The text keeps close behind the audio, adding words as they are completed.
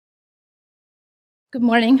Good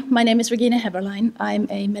morning. My name is Regine Heberlein. I'm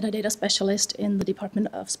a metadata specialist in the Department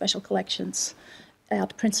of Special Collections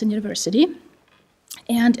at Princeton University.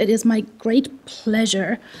 And it is my great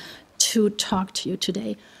pleasure to talk to you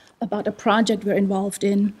today about a project we're involved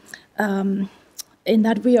in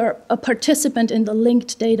that we are a participant in the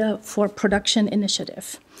Linked Data for Production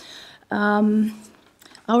initiative.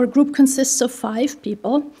 Our group consists of 5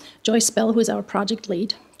 people: Joyce, who is our project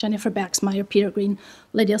lead, Jennifer Baxmeyer, Peter Green,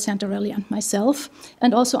 Lidia, Santarelli, and myself.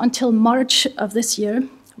 And also until March of this year,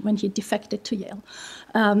 when he defected to Yale,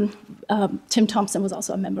 Tim Thompson was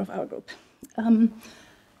also a member of our group.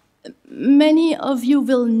 Many of you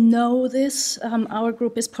will know this. Our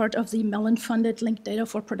group is part of the Mellon-funded Linked Data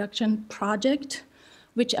for Production project,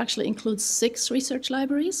 which actually includes 6 research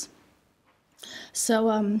libraries.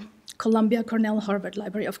 So Columbia, Cornell, Harvard,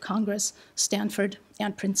 Library of Congress, Stanford,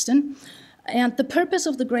 and Princeton. And the purpose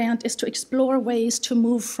of the grant is to explore ways to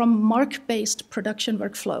move from MARC-based production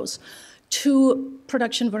workflows to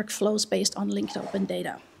production workflows based on linked open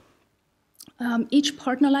data. Each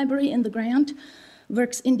partner library in the grant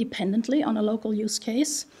works independently on a local use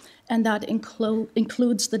case, and that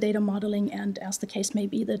includes the data modeling and, as the case may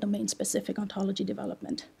be, the domain-specific ontology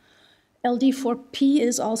development. LD4P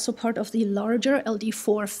is also part of the larger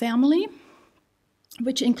LD4 family,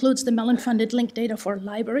 which includes the Mellon-funded Linked Data for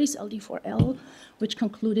Libraries, LD4L, which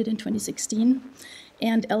concluded in 2016,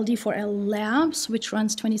 and LD4L Labs, which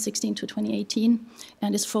runs 2016 to 2018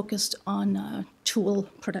 and is focused on tool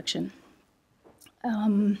production.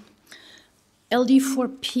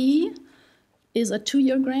 LD4P is a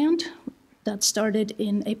 2-year grant that started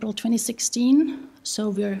in April 2016, so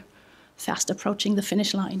we're fast approaching the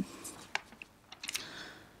finish line.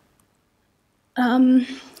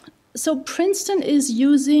 So Princeton is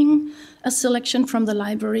using a selection from the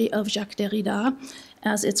Library of Jacques Derrida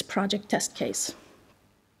as its project test case.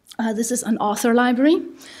 This is an author library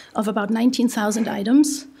of about 19,000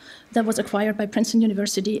 items that was acquired by Princeton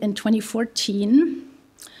University in 2014.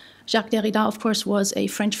 Jacques Derrida, of course, was a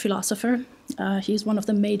French philosopher. He's one of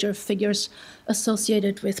the major figures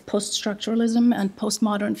associated with post-structuralism and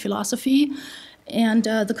postmodern philosophy. And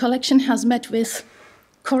the collection has met with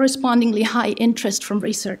correspondingly high interest from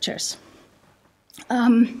researchers.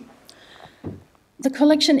 The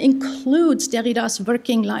collection includes Derrida's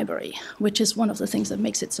working library, which is one of the things that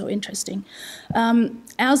makes it so interesting,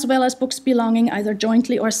 as well as books belonging either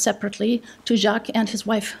jointly or separately to Jacques and his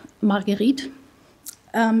wife Marguerite,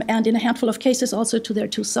 and in a handful of cases also to their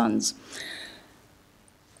 2 sons.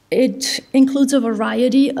 It includes a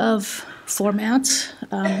variety of formats,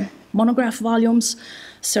 monograph volumes,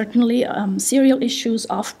 certainly serial issues,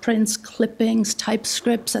 off-prints, clippings,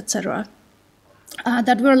 typescripts, etc.,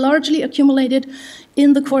 that were largely accumulated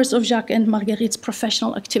in the course of Jacques and Marguerite's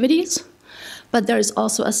professional activities, but there is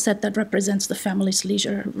also a set that represents the family's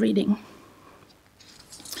leisure reading.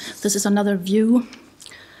 This is another view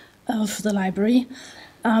of the library.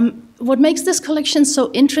 What makes this collection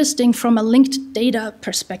so interesting from a linked data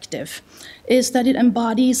perspective is that it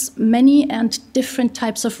embodies many and different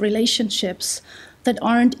types of relationships that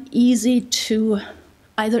aren't easy to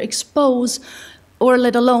either expose or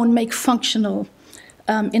let alone make functional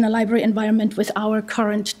in a library environment with our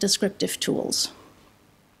current descriptive tools.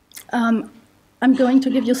 I'm going to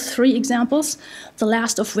give you 3 examples, the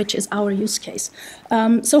last of which is our use case.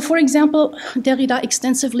 So for example, Derrida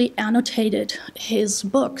extensively annotated his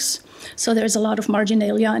books. So there's a lot of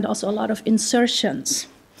marginalia and also a lot of insertions.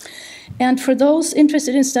 And for those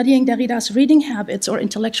interested in studying Derrida's reading habits or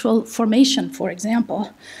intellectual formation, for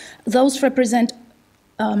example, those represent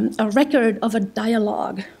a record of a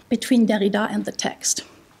dialogue between Derrida and the text.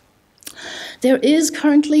 There is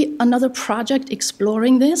currently another project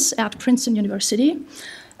exploring this at Princeton University.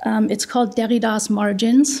 It's called Derrida's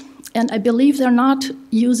Margins, and I believe they're not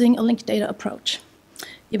using a linked data approach,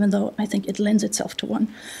 even though I think it lends itself to one.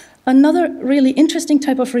 Another really interesting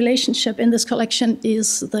type of relationship in this collection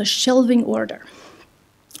is the shelving order,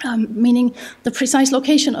 meaning the precise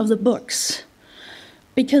location of the books,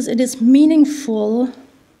 because it is meaningful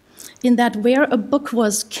in that where a book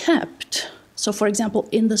was kept, so for example,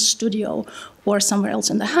 in the studio or somewhere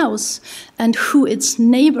else in the house, and who its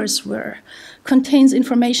neighbors were, contains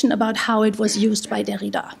information about how it was used by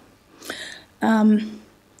Derrida.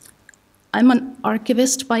 I'm an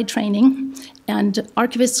archivist by training, and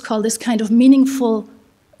archivists call this kind of meaningful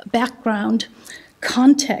background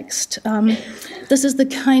context. This is the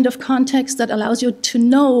kind of context that allows you to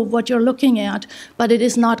know what you're looking at, but it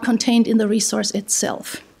is not contained in the resource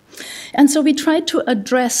itself. And so we tried to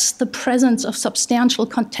address the presence of substantial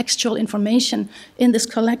contextual information in this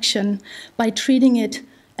collection by treating it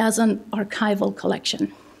as an archival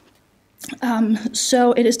collection.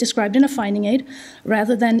 So it is described in a finding aid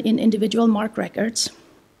rather than in individual MARC records.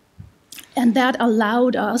 And that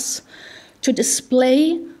allowed us to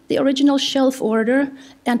display the original shelf order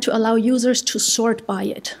and to allow users to sort by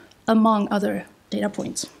it, among other data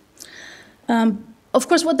points. Of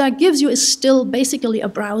course, what that gives you is still basically a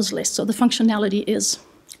browse list, so the functionality is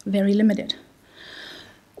very limited.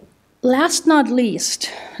 Last not least,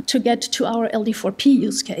 to get to our LD4P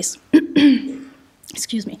use case,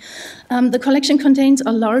 excuse me, the collection contains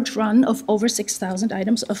a large run of over 6,000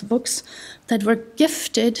 items of books that were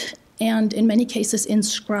gifted and in many cases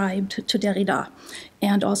inscribed to Derrida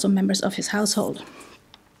and also members of his household.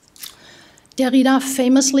 Derrida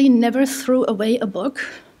famously never threw away a book,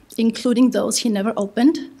 including those he never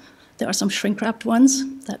opened. There are some shrink-wrapped ones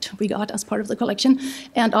that we got as part of the collection,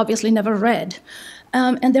 and obviously never read.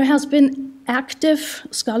 And there has been active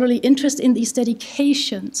scholarly interest in these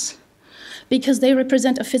dedications because they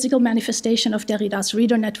represent a physical manifestation of Derrida's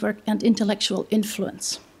reader network and intellectual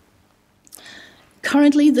influence.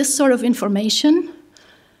 Currently, this sort of information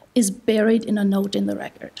is buried in a note in the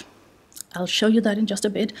record. I'll show you that in just a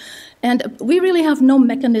bit. And we really have no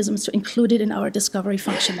mechanisms to include it in our discovery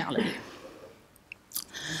functionality.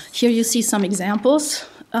 Here you see some examples.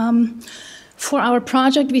 For our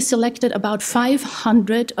project, we selected about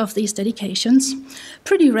 500 of these dedications,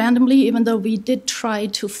 pretty randomly, even though we did try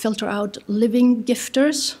to filter out living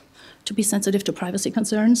gifters to be sensitive to privacy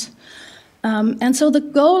concerns. And so the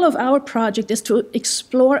goal of our project is to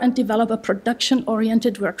explore and develop a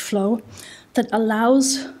production-oriented workflow that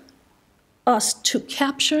allows us to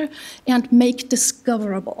capture and make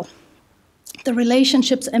discoverable the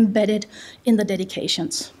relationships embedded in the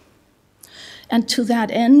dedications. And to that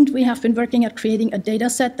end, we have been working at creating a data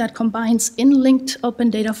set that combines in linked open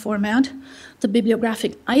data format the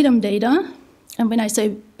bibliographic item data, and when I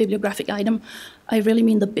say bibliographic item, I really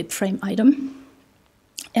mean the BIBFRAME item,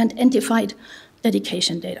 and entified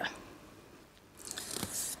dedication data.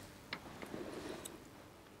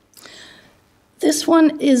 This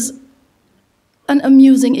one is an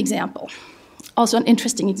amusing example, also an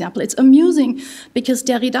interesting example. It's amusing because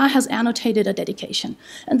Derrida has annotated a dedication.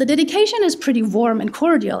 And the dedication is pretty warm and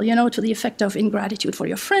cordial, you know, to the effect of in gratitude for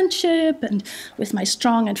your friendship and with my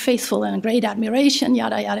strong and faithful and great admiration,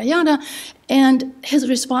 yada, yada, yada. And his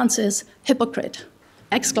response is hypocrite,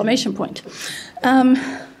 exclamation point.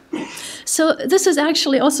 So this is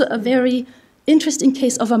actually also a very interesting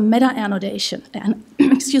case of a meta-annotation,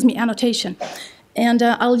 annotation. And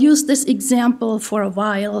I'll use this example for a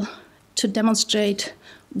while to demonstrate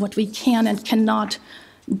what we can and cannot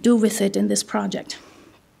do with it in this project.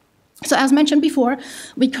 So as mentioned before,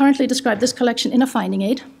 we currently describe this collection in a finding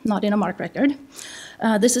aid, not in a MARC record.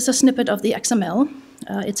 This is a snippet of the XML.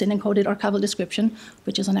 It's an encoded archival description,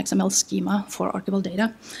 which is an XML schema for archival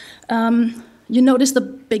data. You notice the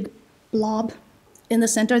big blob in the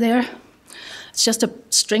center there? It's just a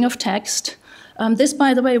string of text. This,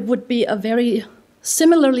 by the way, would be a very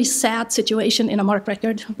similarly sad situation in a MARC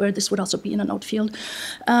record, where this would also be in a note field.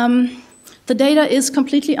 The data is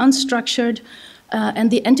completely unstructured,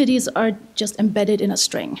 and the entities are just embedded in a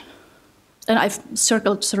string. And I've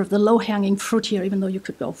circled sort of the low-hanging fruit here, even though you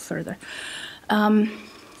could go further.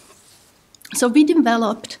 So we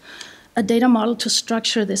developed a data model to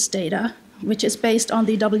structure this data, which is based on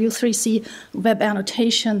the W3C web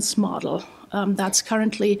annotations model that's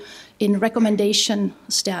currently in recommendation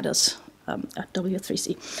status at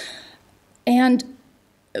W3C. And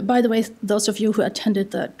by the way, those of you who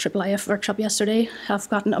attended the IIIF workshop yesterday have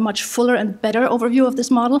gotten a much fuller and better overview of this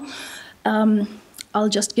model. I'll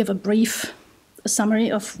just give a brief summary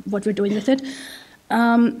of what we're doing with it.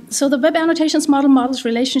 So the web annotations model models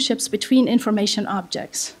relationships between information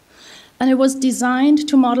objects. And it was designed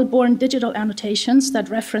to model born digital annotations that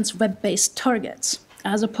reference web-based targets,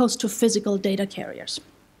 as opposed to physical data carriers.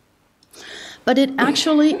 But it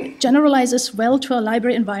actually generalizes well to a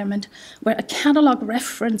library environment where a catalog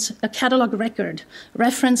record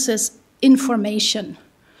references information,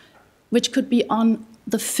 which could be on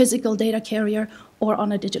the physical data carrier or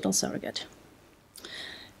on a digital surrogate.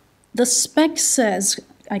 The spec says,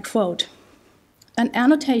 I quote, "An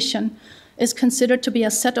annotation is considered to be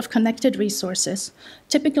a set of connected resources,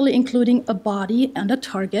 typically including a body and a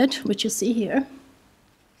target," which you see here,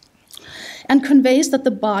 and conveys that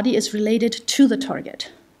the body is related to the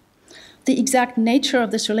target. The exact nature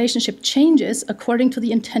of this relationship changes according to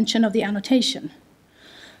the intention of the annotation,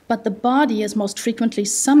 but the body is most frequently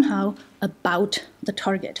somehow about the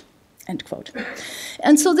target, end quote.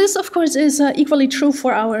 And so this, of course, is equally true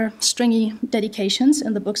for our stringy dedications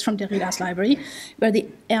in the books from Derrida's library, where the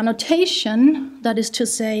annotation, that is to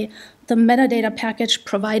say, the metadata package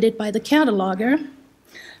provided by the cataloger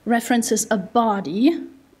references a body,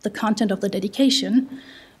 the content of the dedication,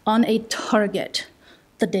 on a target,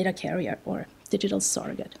 the data carrier or digital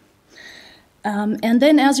surrogate. And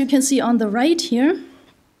then, as you can see on the right here,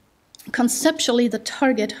 conceptually, the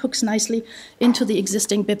target hooks nicely into the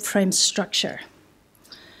existing BibFrame structure.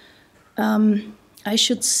 I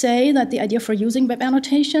should say that the idea for using web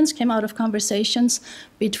annotations came out of conversations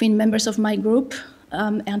between members of my group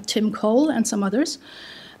and Tim Cole and some others,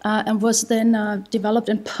 and was then developed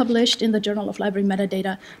and published in the Journal of Library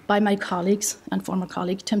Metadata by my colleagues and former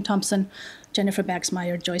colleague Tim Thompson, Jennifer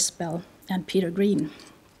Baxmeyer, Joyce Bell, and Peter Green.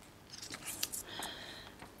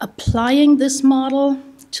 Applying this model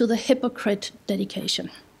to the hypocrite dedication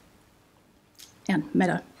and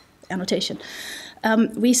meta annotation.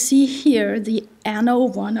 We see here the Anno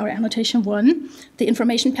 1, or Annotation 1, the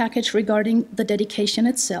information package regarding the dedication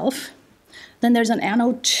itself. Then there's an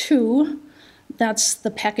Anno 2, that's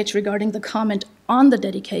the package regarding the comment on the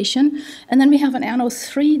dedication. And then we have an Anno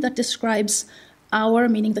 3 that describes our,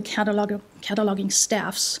 meaning the cataloging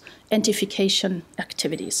staff's, entification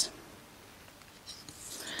activities.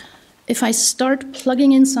 If I start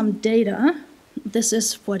plugging in some data, this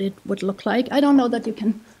is what it would look like. I don't know that you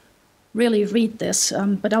can really read this,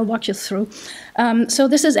 but I'll walk you through. So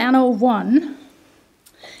this is Anno 1.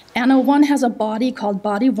 Anno 1 has a body called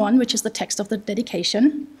body 1, which is the text of the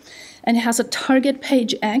dedication. And it has a target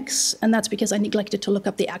page X, and that's because I neglected to look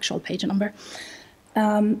up the actual page number.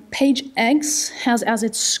 Page X has as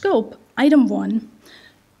its scope item 1,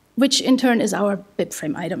 which in turn is our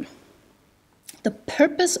BibFrame item. The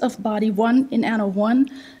purpose of body 1 in Anno 1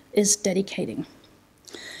 is dedicating.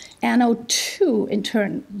 Anno 2, in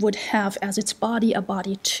turn, would have as its body a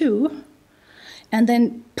body 2, and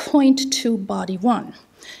then point to body 1.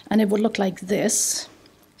 And it would look like this.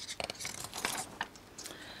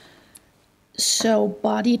 So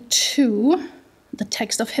body 2, the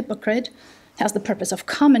text of hypocrite, has the purpose of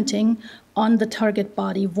commenting on the target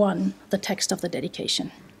body 1, the text of the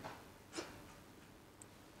dedication.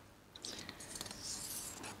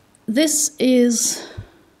 This is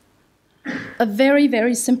a very,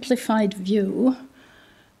 very simplified view.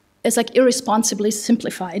 It's like irresponsibly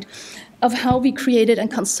simplified of how we created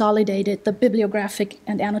and consolidated the bibliographic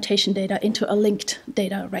and annotation data into a linked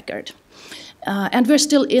data record. And we're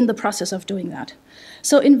still in the process of doing that.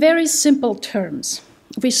 So in very simple terms,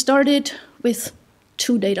 we started with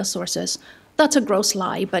 2 data sources. That's a gross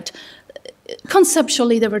lie, but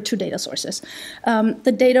conceptually there were 2 data sources.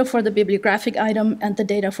 The data for the bibliographic item and the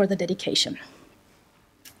data for the dedication.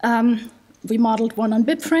 We modeled one on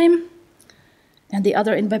BibFrame and the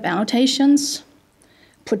other in web annotations,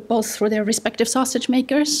 put both through their respective sausage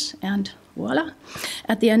makers, and voila.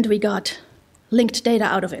 At the end, we got linked data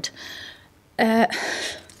out of it.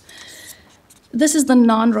 This is the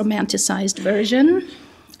non-romanticized version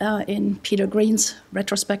in Peter Green's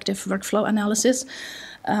retrospective workflow analysis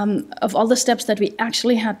of all the steps that we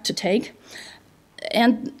actually had to take.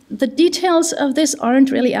 And the details of this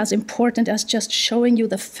aren't really as important as just showing you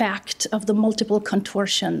the fact of the multiple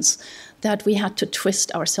contortions that we had to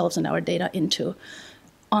twist ourselves and our data into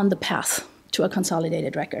on the path to a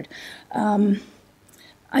consolidated record.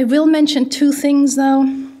 I will mention 2 things, though,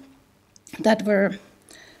 that were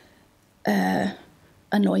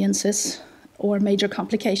annoyances or major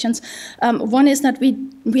complications. One is that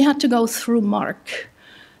we had to go through MARC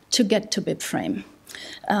to get to BibFrame.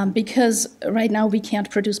 Because right now we can't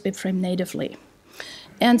produce BibFrame natively.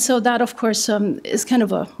 And so that, of course, is kind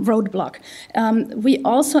of a roadblock. We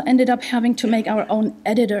also ended up having to make our own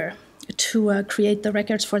editor to create the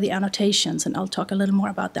records for the annotations, and I'll talk a little more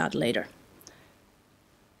about that later.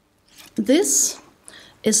 This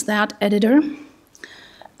is that editor.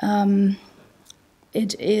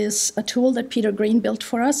 It is a tool that Peter Green built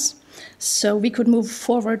for us, so we could move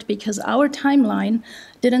forward because our timeline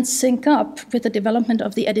didn't sync up with the development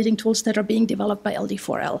of the editing tools that are being developed by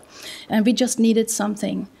LD4L. And we just needed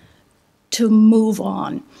something to move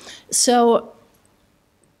on. So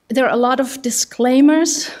there are a lot of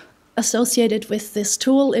disclaimers associated with this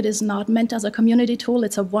tool. It is not meant as a community tool.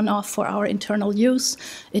 It's a one-off for our internal use.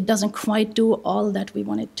 It doesn't quite do all that we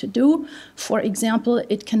want it to do. For example,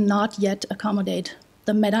 it cannot yet accommodate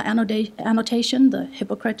the meta annotation, the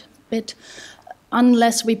hypocrite bit,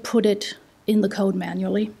 unless we put it in the code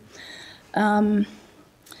manually. And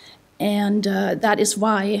that is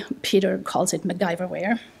why Peter calls it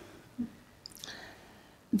MacGyverware.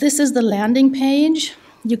 This is the landing page.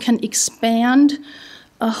 You can expand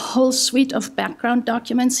a whole suite of background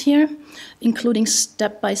documents here, including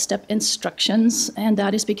step-by-step instructions, and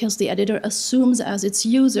that is because the editor assumes as its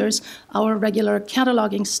users our regular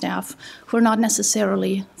cataloging staff who are not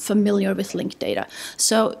necessarily familiar with linked data.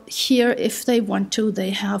 So here, if they want to,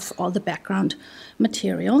 they have all the background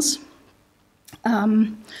materials.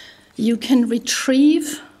 You can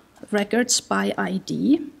retrieve records by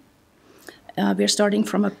ID. We're starting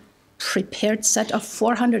from a prepared set of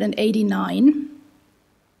 489.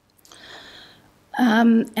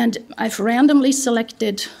 And I've randomly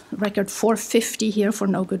selected record 450 here for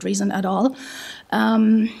no good reason at all.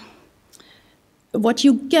 What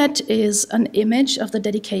you get is an image of the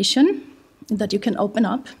dedication that you can open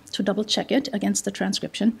up to double check it against the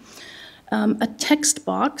transcription, a text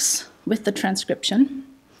box with the transcription,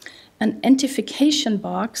 an identification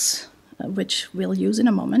box, which we'll use in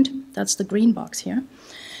a moment, that's the green box here,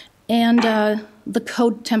 and the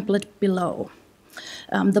code template below.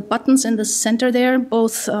 The buttons in the center there,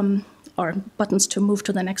 both are buttons to move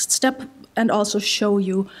to the next step and also show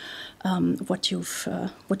you what you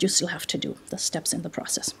still have to do, the steps in the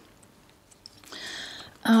process.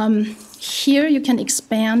 Here you can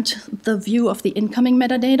expand the view of the incoming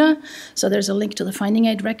metadata. So there's a link to the finding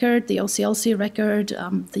aid record, the OCLC record,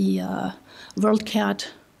 the WorldCat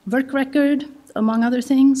work record, among other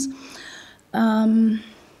things. And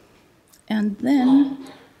then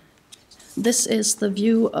this is the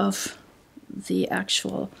view of the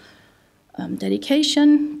actual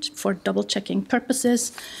dedication for double-checking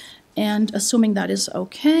purposes. And assuming that is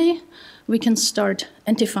OK, we can start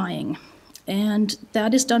identifying. And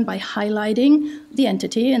that is done by highlighting the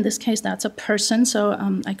entity. In this case, that's a person. So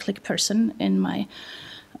I click person in my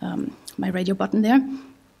radio button there.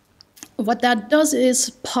 What that does is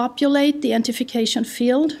populate the identification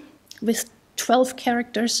field with 12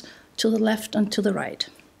 characters to the left and to the right.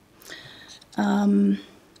 And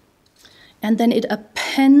then it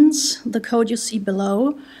appends the code you see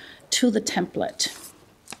below to the template.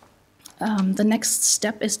 The next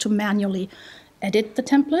step is to manually edit the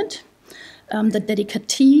template. The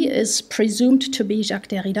dedicatee is presumed to be Jacques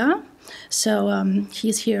Derrida. So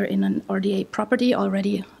he's here in an RDA property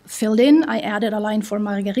already filled in. I added a line for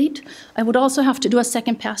Marguerite. I would also have to do a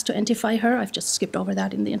second pass to identify her. I've just skipped over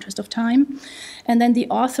that in the interest of time. And then the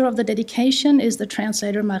author of the dedication is the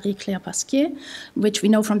translator Marie-Claire Pasquier, which we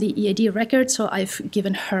know from the EAD record, so I've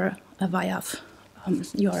given her a VIAF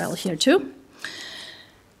URL here too.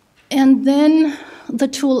 And then the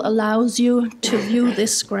tool allows you to view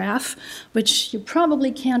this graph, which you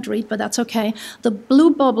probably can't read, but that's OK. The blue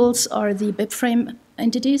bubbles are the BIBFRAME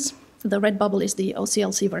entities. The red bubble is the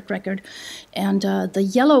OCLC work record. And the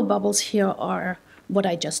yellow bubbles here are what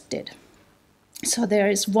I just did. So there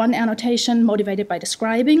is one annotation motivated by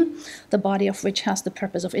describing, the body of which has the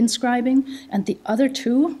purpose of inscribing, and the other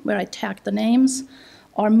two, where I tagged the names,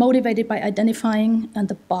 are motivated by identifying, and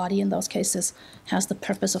the body in those cases has the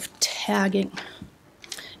purpose of tagging.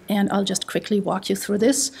 And I'll just quickly walk you through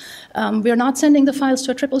this. We're not sending the files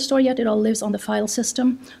to a triple store yet. It all lives on the file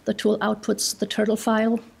system. The tool outputs the turtle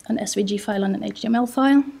file, an SVG file, and an HTML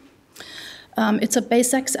file. It's a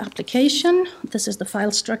BaseX application. This is the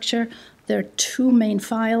file structure. There are two main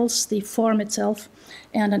files, the form itself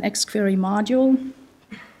and an XQuery module.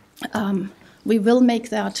 We will make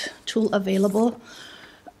that tool available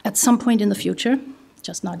at some point in the future,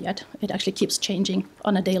 just not yet. It actually keeps changing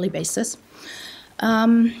on a daily basis.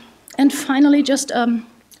 And finally, just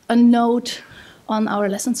a note on our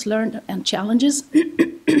lessons learned and challenges.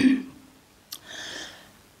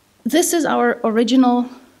 This is our original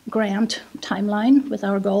grant timeline with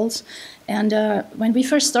our goals. And when we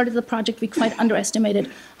first started the project, we quite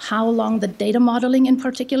underestimated how long the data modeling in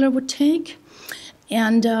particular would take.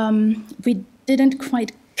 And we didn't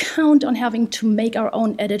quite count on having to make our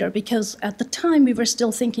own editor, because at the time we were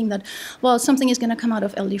still thinking that, well, something is going to come out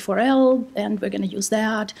of LD4L and we're going to use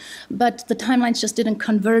that, but the timelines just didn't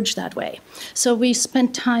converge that way. So we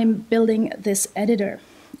spent time building this editor.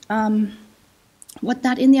 What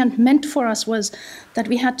that in the end meant for us was that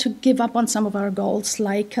we had to give up on some of our goals,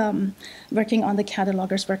 like working on the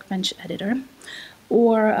Cataloger's Workbench editor,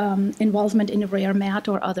 or involvement in rare mat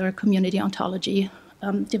or other community ontology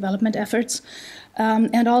development efforts,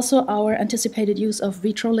 and also our anticipated use of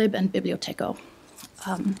VitroLib and bibliotek-o.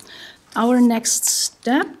 Our next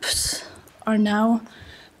steps are now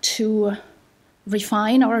to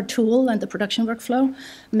refine our tool and the production workflow,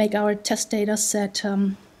 make our test data set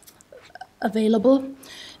available,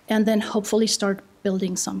 and then hopefully start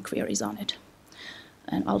building some queries on it.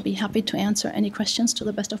 And I'll be happy to answer any questions to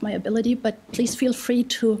the best of my ability, but please feel free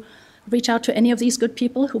to reach out to any of these good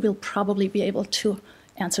people who will probably be able to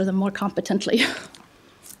answer them more competently.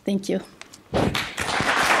 Thank you.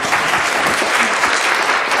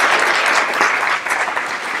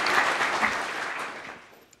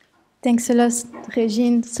 Thanks a lot,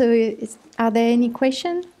 Regine. So are there any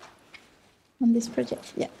questions on this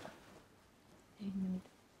project? Yeah.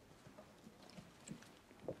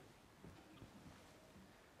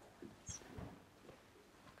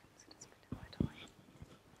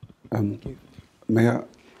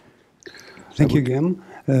 Thank you again.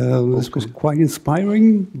 This was quite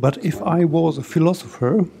inspiring, but if I was a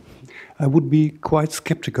philosopher, I would be quite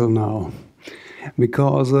skeptical now.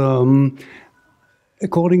 Because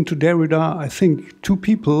according to Derrida, I think two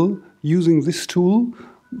people using this tool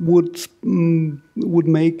would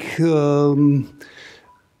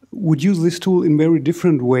use this tool in very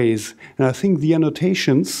different ways. And I think the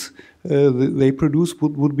annotations they produce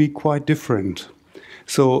would be quite different.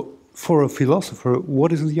 So for a philosopher,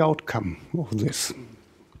 what is the outcome of this?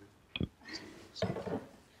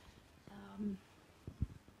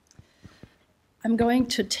 I'm going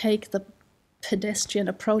to take the pedestrian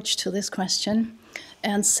approach to this question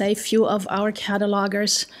and say few of our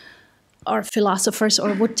catalogers are philosophers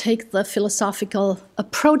or would take the philosophical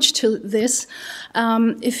approach to this.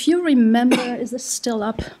 If you remember, is this still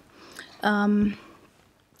up?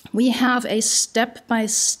 We have a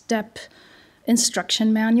step-by-step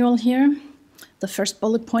instruction manual here. The first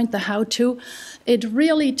bullet point, the how-to, it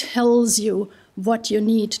really tells you what you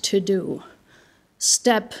need to do,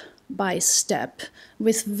 step by step,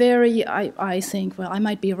 with very, I think, well, I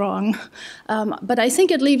might be wrong, but I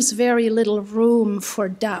think it leaves very little room for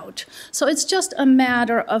doubt. So it's just a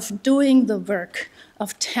matter of doing the work,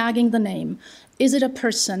 of tagging the name. Is it a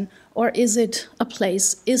person or is it a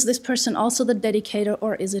place? Is this person also the dedicator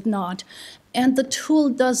or is it not? And the tool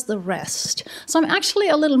does the rest. So I'm actually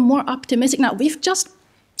a little more optimistic. Now, we've just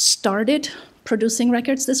started producing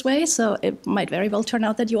records this way, so it might very well turn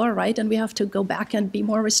out that you are right and we have to go back and be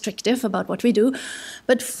more restrictive about what we do.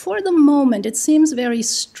 But for the moment, it seems very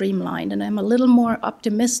streamlined, and I'm a little more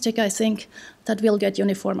optimistic, I think, that we'll get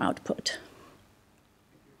uniform output.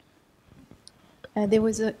 There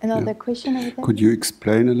was another question over there. Could you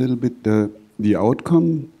explain a little bit the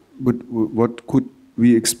outcome? What could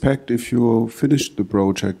we expect if you finished the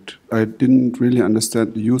project? I didn't really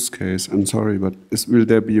understand the use case. I'm sorry, but will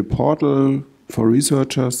there be a portal for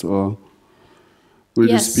researchers, or will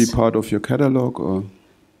this be part of your catalog? Or?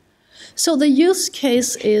 So the use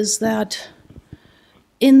case is that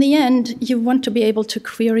in the end, you want to be able to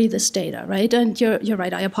query this data, right? And you're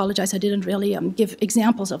right, I apologize, I didn't really give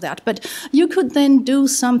examples of that. But you could then do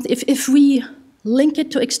something, if we link it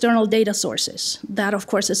to external data sources, that of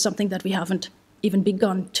course is something that we haven't even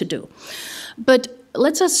begun to do. But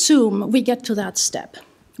let's assume we get to that step.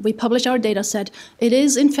 We publish our data set. It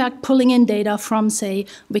is, in fact, pulling in data from, say,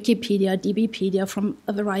 Wikipedia, DBpedia, from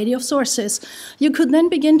a variety of sources. You could then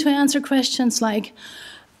begin to answer questions like,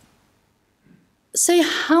 say,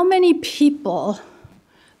 how many people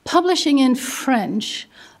publishing in French,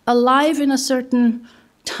 alive in a certain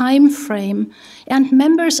time frame, and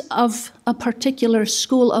members of a particular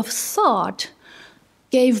school of thought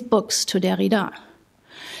gave books to Derrida.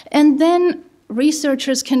 And then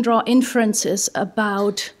researchers can draw inferences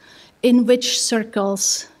about in which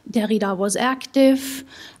circles Derrida was active,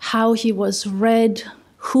 how he was read,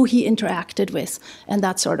 who he interacted with, and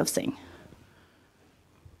that sort of thing.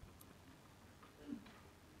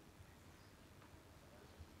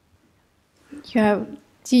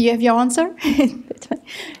 Do you have your answer?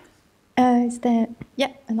 Is there,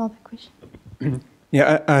 another question?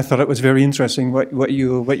 Yeah, I thought it was very interesting what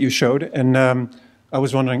you showed, and I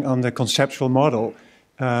was wondering on the conceptual model,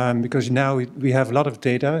 because now we have a lot of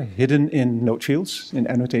data hidden in note fields, in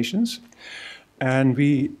annotations, and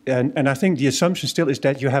I think the assumption still is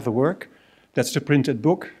that you have a work, that's the printed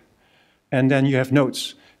book, and then you have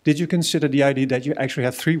notes. Did you consider the idea that you actually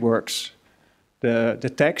have three works,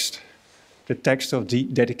 the text of the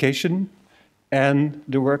dedication, and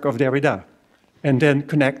the work of Derrida, and then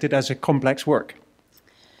connect it as a complex work?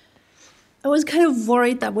 I was kind of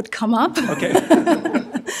worried that would come up. Okay.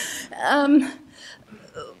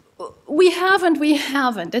 We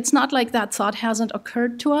haven't. It's not like that thought hasn't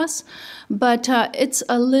occurred to us, but it's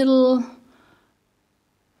a little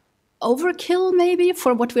overkill maybe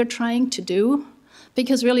for what we're trying to do,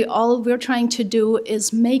 because really all we're trying to do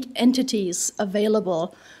is make entities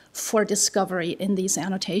available for discovery in these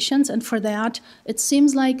annotations, and for that, it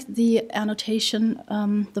seems like the annotation,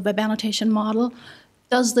 the web annotation model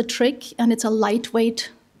does the trick, and it's a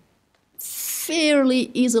lightweight,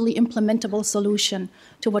 fairly easily implementable solution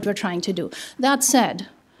to what we're trying to do. That said,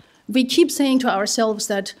 we keep saying to ourselves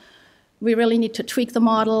that we really need to tweak the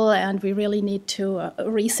model, and we really need to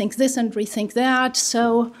rethink this and rethink that.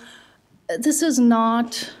 So this is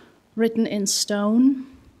not written in stone.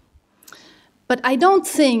 But I don't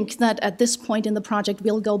think that at this point in the project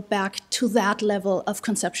we'll go back to that level of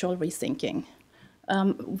conceptual rethinking.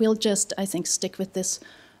 We'll just, I think, stick with this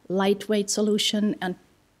lightweight solution and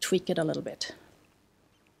tweak it a little bit.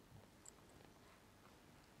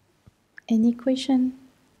 Any question?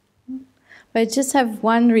 I just have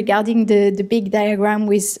one regarding the big diagram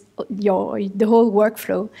with the whole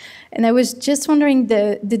workflow. And I was just wondering,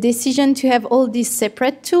 the decision to have all these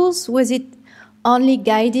separate tools, was it only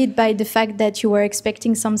guided by the fact that you were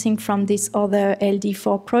expecting something from this other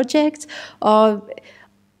LD4 project? Or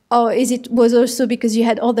was also because you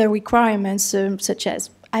had other requirements, such as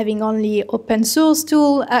having only open source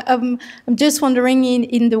tool? I'm just wondering,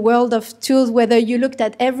 in the world of tools, whether you looked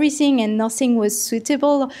at everything and nothing was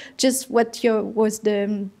suitable, just what was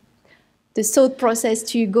the thought process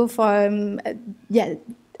to go for a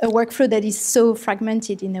workflow that is so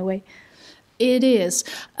fragmented in a way? It is.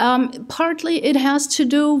 Partly it has to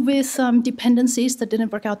do with dependencies that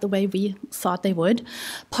didn't work out the way we thought they would.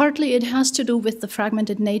 Partly it has to do with the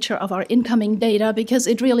fragmented nature of our incoming data, because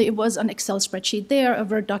it was an Excel spreadsheet there, a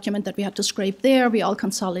Word document that we had to scrape there. We all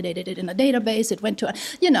consolidated it in a database. It went to,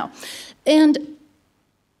 And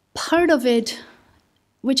part of it,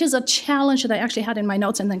 which is a challenge that I actually had in my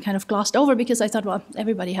notes and then kind of glossed over because I thought, well,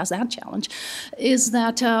 everybody has that challenge, is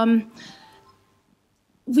that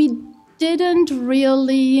we didn't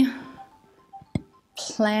really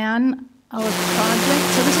plan our project.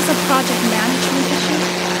 So this is a project management issue.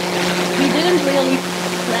 We didn't really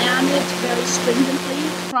plan it very stringently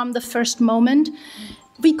from the first moment.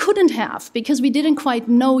 We couldn't have, because we didn't quite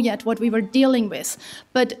know yet what we were dealing with.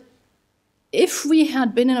 But if we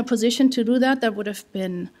had been in a position to do that, it would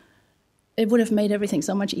have made everything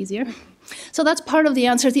so much easier. So that's part of the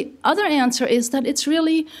answer. The other answer is that it's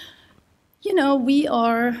really, we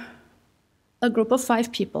are a group of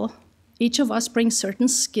 5 people. Each of us brings certain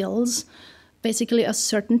skills, basically a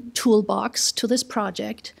certain toolbox to this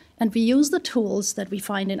project, and we use the tools that we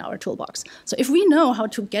find in our toolbox. So if we know how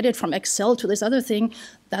to get it from Excel to this other thing,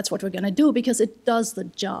 that's what we're going to do, because it does the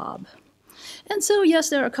job. And so,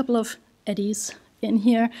 yes, there are a couple of eddies in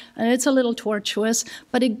here, and it's a little tortuous,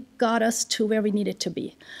 but it got us to where we needed to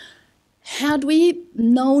be. Had we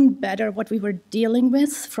known better what we were dealing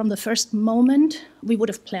with from the first moment, we would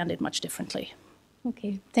have planned it much differently.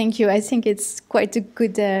 Okay, thank you. I think it's quite a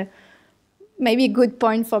good, maybe a good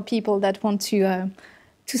point for people that want to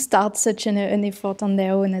start such an effort on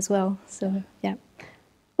their own as well. So, yeah.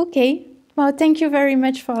 Okay, well, thank you very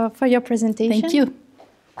much for your presentation. Thank you.